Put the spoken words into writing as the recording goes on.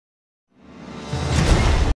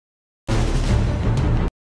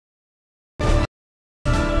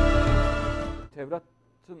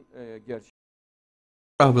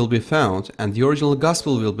will be found, and the original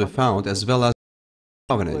Gospel will be found, as well as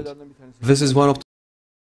the covenant. This is one of the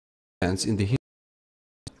events in the history.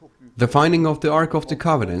 The finding of the Ark of the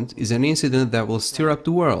Covenant is an incident that will stir up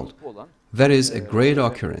the world. That is a great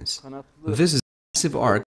occurrence. This is a massive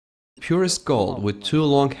ark, purest gold, with two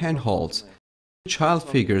long handholds, child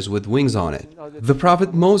figures with wings on it. The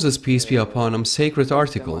prophet Moses, peace be upon him, sacred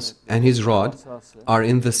articles, and his rod are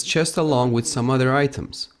in this chest along with some other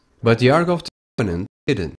items. But the Ark of the Covenant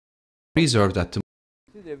is hidden, preserved at the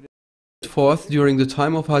forth during the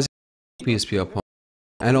time of Hazrat, peace be upon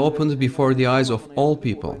him, and opened before the eyes of all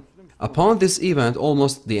people. Upon this event,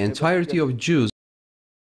 almost the entirety of Jews,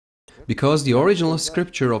 because the original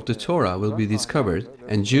scripture of the Torah will be discovered,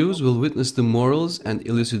 and Jews will witness the morals and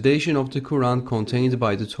elucidation of the Quran contained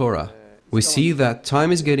by the Torah. We see that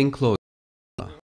time is getting close.